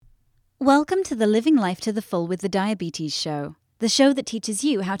Welcome to the Living Life to the Full with the Diabetes Show, the show that teaches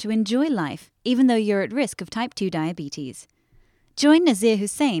you how to enjoy life even though you're at risk of type 2 diabetes. Join Nazir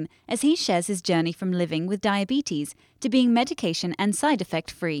Hussain as he shares his journey from living with diabetes to being medication and side effect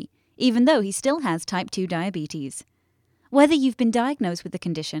free, even though he still has type 2 diabetes. Whether you've been diagnosed with the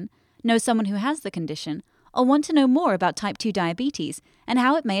condition, know someone who has the condition, or want to know more about type 2 diabetes and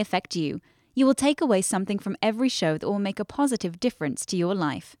how it may affect you, you will take away something from every show that will make a positive difference to your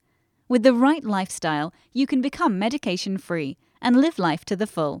life. With the right lifestyle, you can become medication-free and live life to the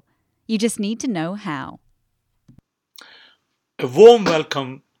full. You just need to know how. A warm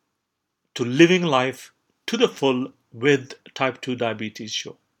welcome to Living Life to the Full with Type 2 Diabetes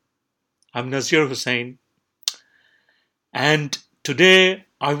Show. I'm Nazir Hussain, and today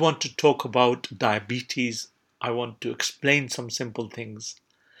I want to talk about diabetes. I want to explain some simple things.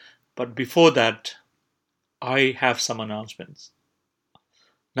 But before that, I have some announcements.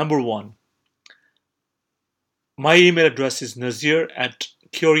 Number one, my email address is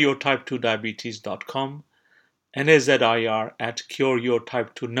nazir@cureyourtype2diabetes.com,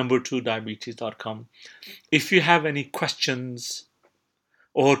 nazir@cureyourtype2diabetes.com. If you have any questions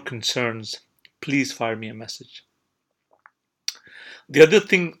or concerns, please fire me a message. The other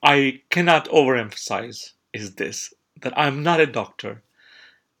thing I cannot overemphasize is this, that I'm not a doctor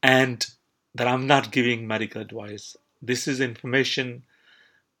and that I'm not giving medical advice. This is information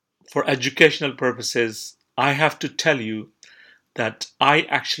for educational purposes. I have to tell you that I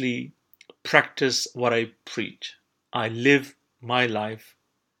actually practice what I preach. I live my life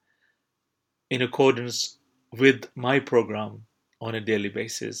in accordance with my program on a daily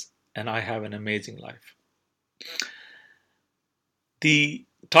basis, and I have an amazing life. The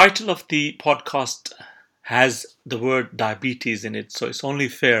title of the podcast has the word diabetes in it, so it's only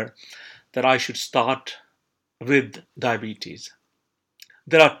fair that I should start with diabetes.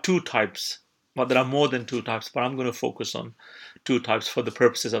 There are two types, well, there are more than two types, but I'm going to focus on two types for the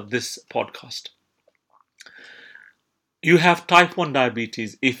purposes of this podcast. You have type 1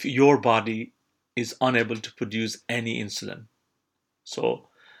 diabetes if your body is unable to produce any insulin. So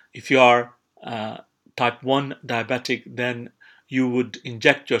if you are type 1 diabetic, then you would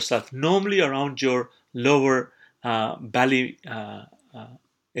inject yourself normally around your lower belly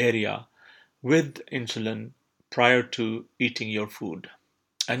area with insulin prior to eating your food.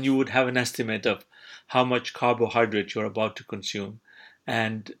 And you would have an estimate of how much carbohydrate you're about to consume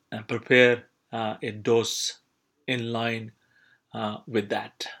and prepare a dose in line with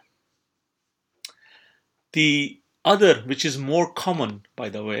that. The other, which is more common, by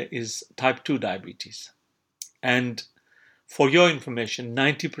the way, is type 2 diabetes. And for your information,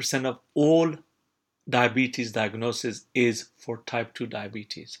 90% of all diabetes diagnosis is for type 2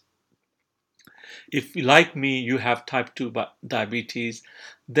 diabetes. If, like me, you have type 2 diabetes,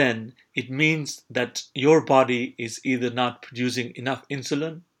 then it means that your body is either not producing enough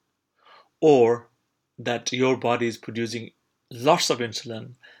insulin or that your body is producing lots of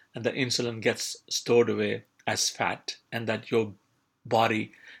insulin and the insulin gets stored away as fat and that your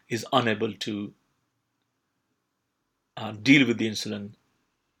body is unable to deal with the insulin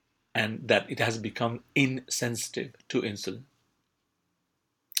and that it has become insensitive to insulin.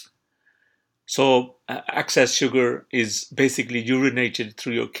 So excess sugar is basically urinated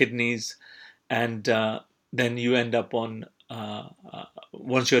through your kidneys, and then you end up on,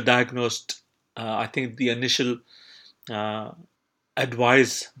 once you're diagnosed, I think the initial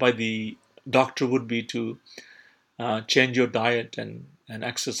advice by the doctor would be to change your diet and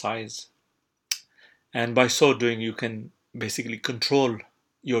exercise. And by so doing, you can basically control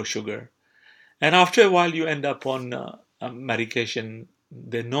your sugar. And after a while, you end up on medication.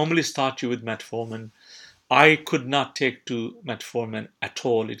 They normally start you with metformin. I could not take to metformin at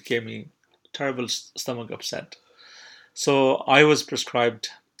all. It gave me terrible stomach upset. So I was prescribed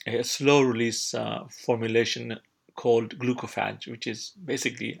a slow release formulation called glucophage, which is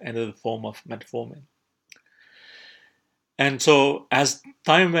basically another form of metformin. And so as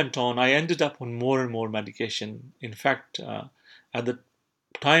time went on, I ended up on more and more medication. In fact, at the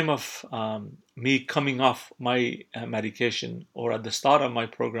time of me coming off my medication, or at the start of my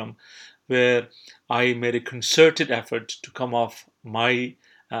program, where I made a concerted effort to come off my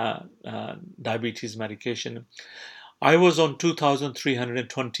diabetes medication, I was on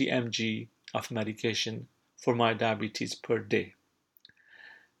 2,320 mg of medication for my diabetes per day.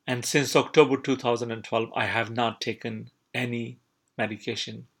 And since October 2012, I have not taken any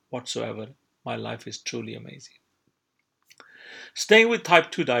medication whatsoever. My life is truly amazing. Staying with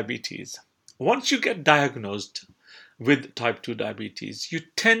type 2 diabetes, once you get diagnosed with type 2 diabetes, you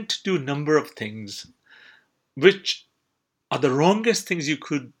tend to do a number of things which are the wrongest things you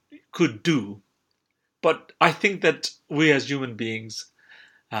could could do. But I think that we as human beings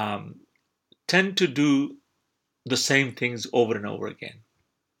um, tend to do the same things over and over again.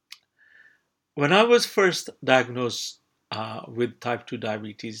 When I was first diagnosed with type 2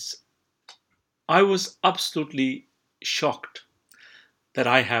 diabetes, I was absolutely shocked that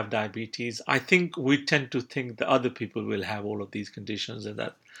I have diabetes. I think we tend to think that other people will have all of these conditions and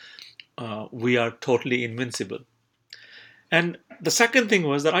that we are totally invincible. And the second thing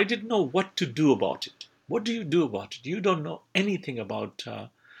was that I didn't know what to do about it. What do you do about it? You don't know anything about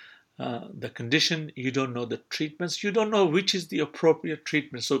the condition. You don't know the treatments. You don't know which is the appropriate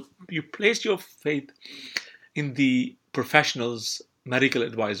treatment. So you place your faith in the professionals, medical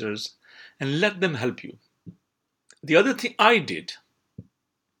advisors, and let them help you. The other thing I did,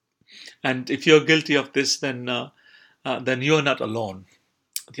 and if you're guilty of this, then you're not alone.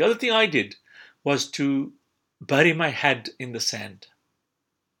 The other thing I did was to bury my head in the sand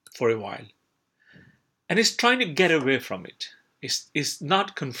for a while. And it's trying to get away from it. It's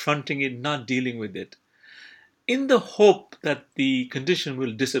not confronting it, not dealing with it, in the hope that the condition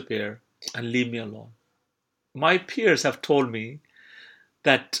will disappear and leave me alone. My peers have told me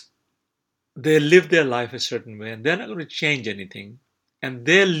that they live their life a certain way and they're not going to change anything, and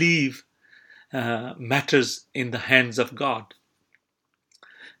they'll leave matters in the hands of God.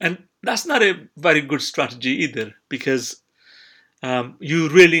 And that's not a very good strategy either, because you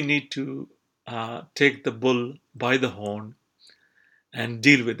really need to take the bull by the horn and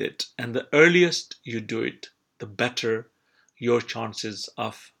deal with it. And the earliest you do it, the better your chances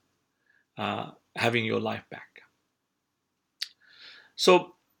of having your life back.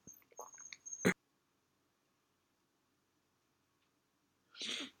 So,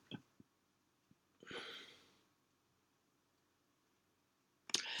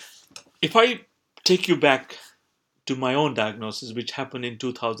 if I take you back to my own diagnosis, which happened in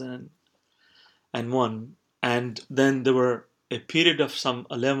 2001, and then there were a period of some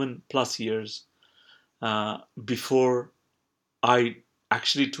 11 plus years before I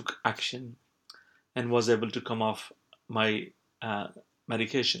actually took action and was able to come off my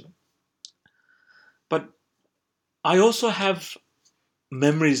medication. But I also have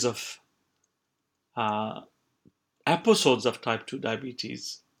memories of uh, episodes of type 2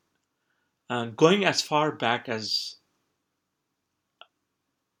 diabetes going as far back as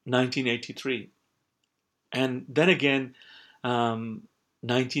 1983. And then again,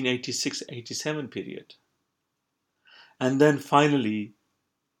 1986-87 period. And then finally,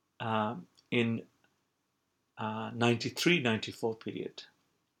 in 93-94 period.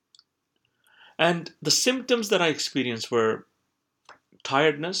 And the symptoms that I experienced were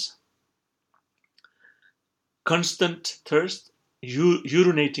tiredness, constant thirst,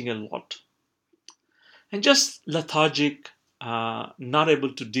 urinating a lot, and just lethargic, not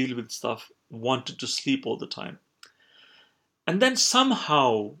able to deal with stuff, wanted to sleep all the time. And then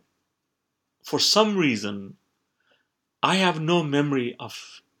somehow, for some reason, I have no memory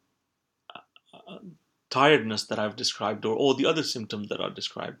of tiredness that I've described or all the other symptoms that are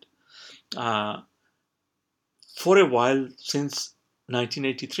described. For a while, since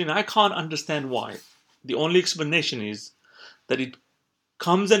 1983, and I can't understand why. The only explanation is that it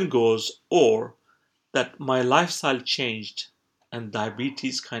comes and goes, or that my lifestyle changed and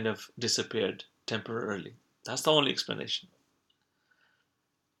diabetes kind of disappeared temporarily. That's the only explanation.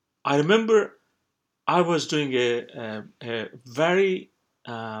 I remember I was doing a very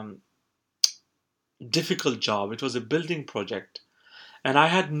difficult job. It was a building project, and I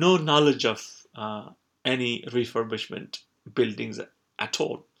had no knowledge of any refurbishment buildings at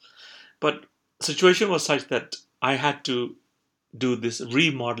all. But the situation was such that I had to do this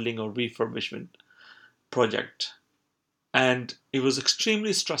remodeling or refurbishment project, and it was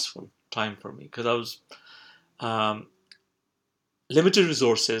extremely stressful time for me because I was limited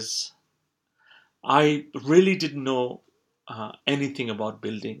resources. I really didn't know anything about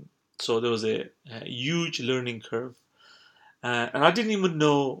building, so there was a huge learning curve, and I didn't even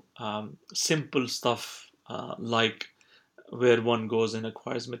know simple stuff like where one goes and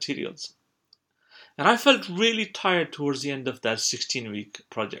acquires materials. And I felt really tired towards the end of that 16-week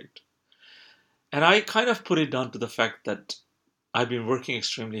project. And I kind of put it down to the fact that I've been working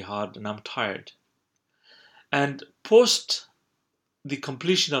extremely hard and I'm tired. And post the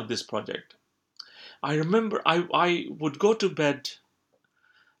completion of this project, I remember I would go to bed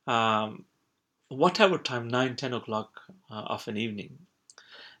whatever time, 9, 10 o'clock of an evening,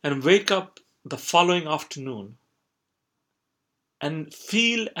 and wake up the following afternoon and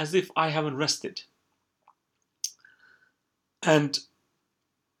feel as if I haven't rested. And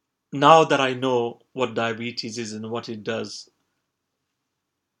now that I know what diabetes is and what it does,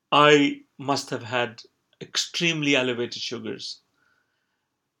 I must have had extremely elevated sugars,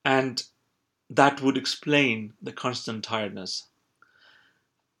 and that would explain the constant tiredness.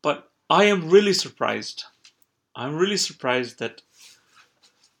 But I am really surprised. I'm really surprised that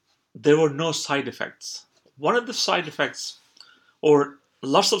there were no side effects. One of the side effects, or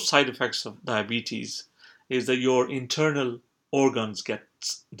lots of side effects of diabetes, is that your internal organs get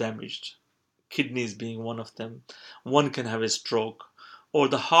damaged. Kidneys being one of them. One can have a stroke, or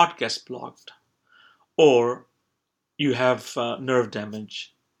the heart gets blocked, or you have nerve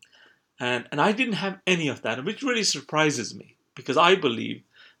damage. And I didn't have any of that, which really surprises me because I believe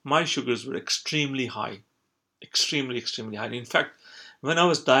my sugars were extremely high, extremely high. In fact, when I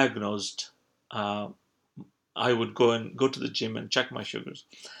was diagnosed, uh, I would go to the gym and check my sugars,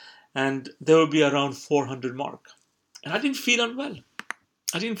 and they would be around 400 mark, and I didn't feel unwell.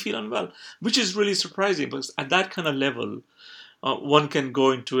 I didn't feel unwell, which is really surprising because at that kind of level, one can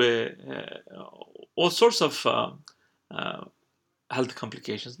go into all sorts of uh, health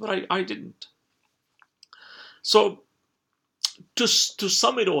complications, but I didn't. So to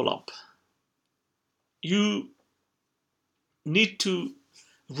sum it all up, you need to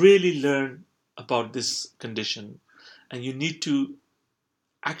really learn about this condition, and you need to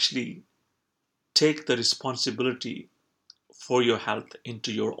actually take the responsibility for your health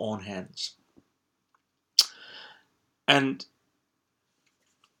into your own hands. And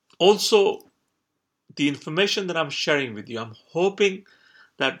also, the information that I'm sharing with you, I'm hoping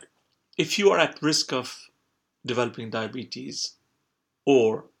that if you are at risk of developing diabetes,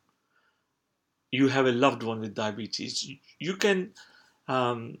 or you have a loved one with diabetes, you can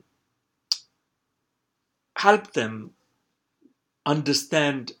um, help them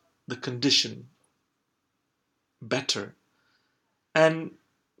understand the condition better and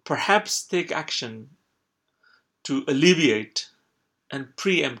perhaps take action to alleviate and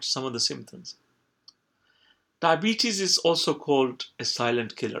preempt some of the symptoms. Diabetes is also called a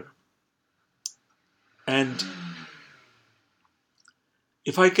silent killer. And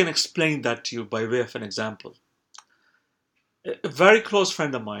if I can explain that to you by way of an example, a very close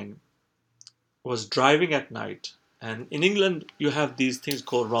friend of mine was driving at night, and in England you have these things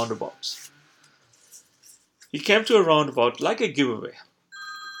called roundabouts. He came to a roundabout like a giveaway.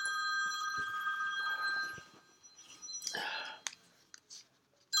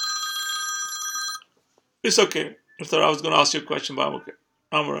 It's okay. I thought I was going to ask you a question, but I'm okay.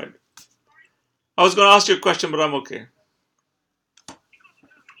 I'm alright. I was going to ask you a question, but I'm okay.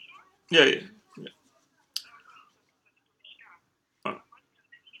 Yeah. Oh,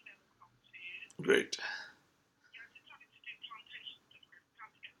 great.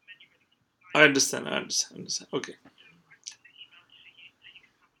 I understand. Okay,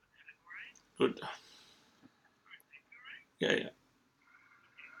 good. Yeah.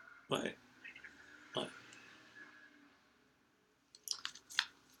 Bye. Bye.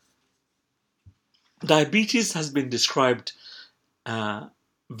 Diabetes has been described uh,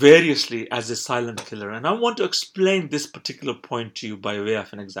 variously as a silent killer, and I want to explain this particular point to you by way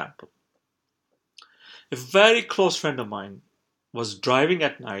of an example. A very close friend of mine was driving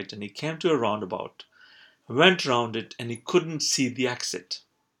at night and he came to a roundabout, went round it, and he couldn't see the exit.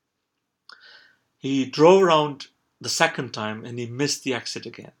 He drove around the second time and he missed the exit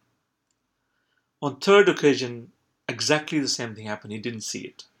again. On third occasion, exactly the same thing happened. He didn't see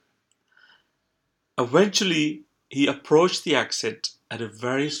it. Eventually, he approached the exit at a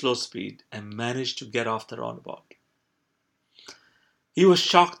very slow speed and managed to get off the roundabout. He was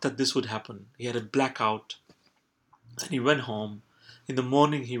shocked that this would happen. He had a blackout and he went home. In the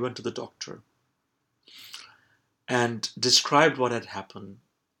morning, he went to the doctor and described what had happened.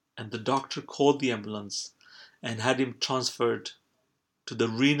 And the doctor called the ambulance and had him transferred to the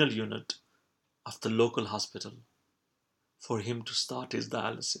renal unit of the local hospital for him to start his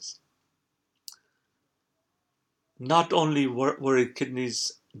dialysis. Not only were his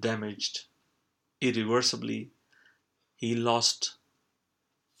kidneys damaged irreversibly, he lost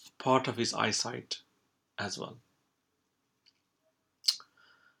part of his eyesight as well.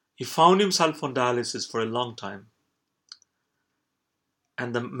 He found himself on dialysis for a long time,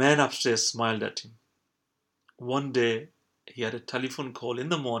 and the man upstairs smiled at him. One day, he had a telephone call in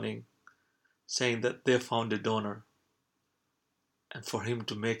the morning saying that they found a donor and for him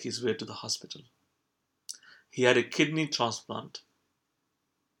to make his way to the hospital. He had a kidney transplant.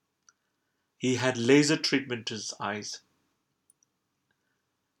 He had laser treatment to his eyes.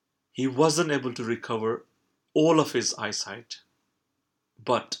 He wasn't able to recover all of his eyesight,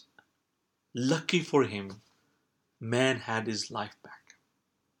 but lucky for him, man had his life back.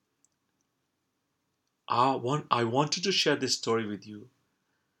 I wanted to share this story with you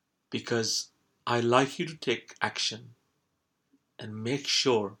because I like you to take action and make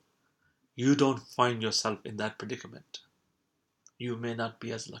sure you don't find yourself in that predicament. You may not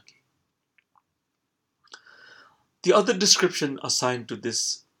be as lucky. The other description assigned to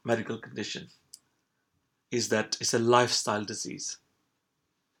this medical condition is that it's a lifestyle disease,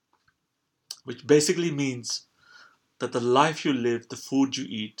 which basically means that the life you live, the food you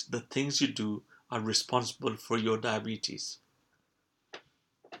eat, the things you do are responsible for your diabetes.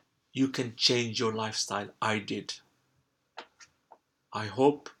 You can change your lifestyle. I did. I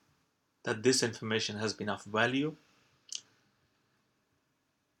hope that this information has been of value.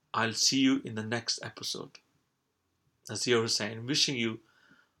 I'll see you in the next episode. Nazir Hussain, wishing you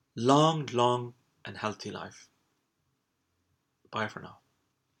long and healthy life. Bye for now.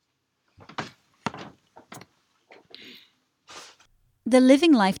 The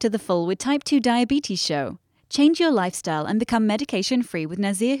Living Life to the Full with Type 2 Diabetes show. Change your lifestyle and become medication-free with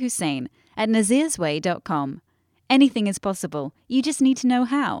Nazir Hussain at nazirsway.com. Anything is possible. You just need to know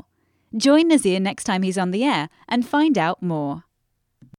how. Join Nazir next time he's on the air and find out more.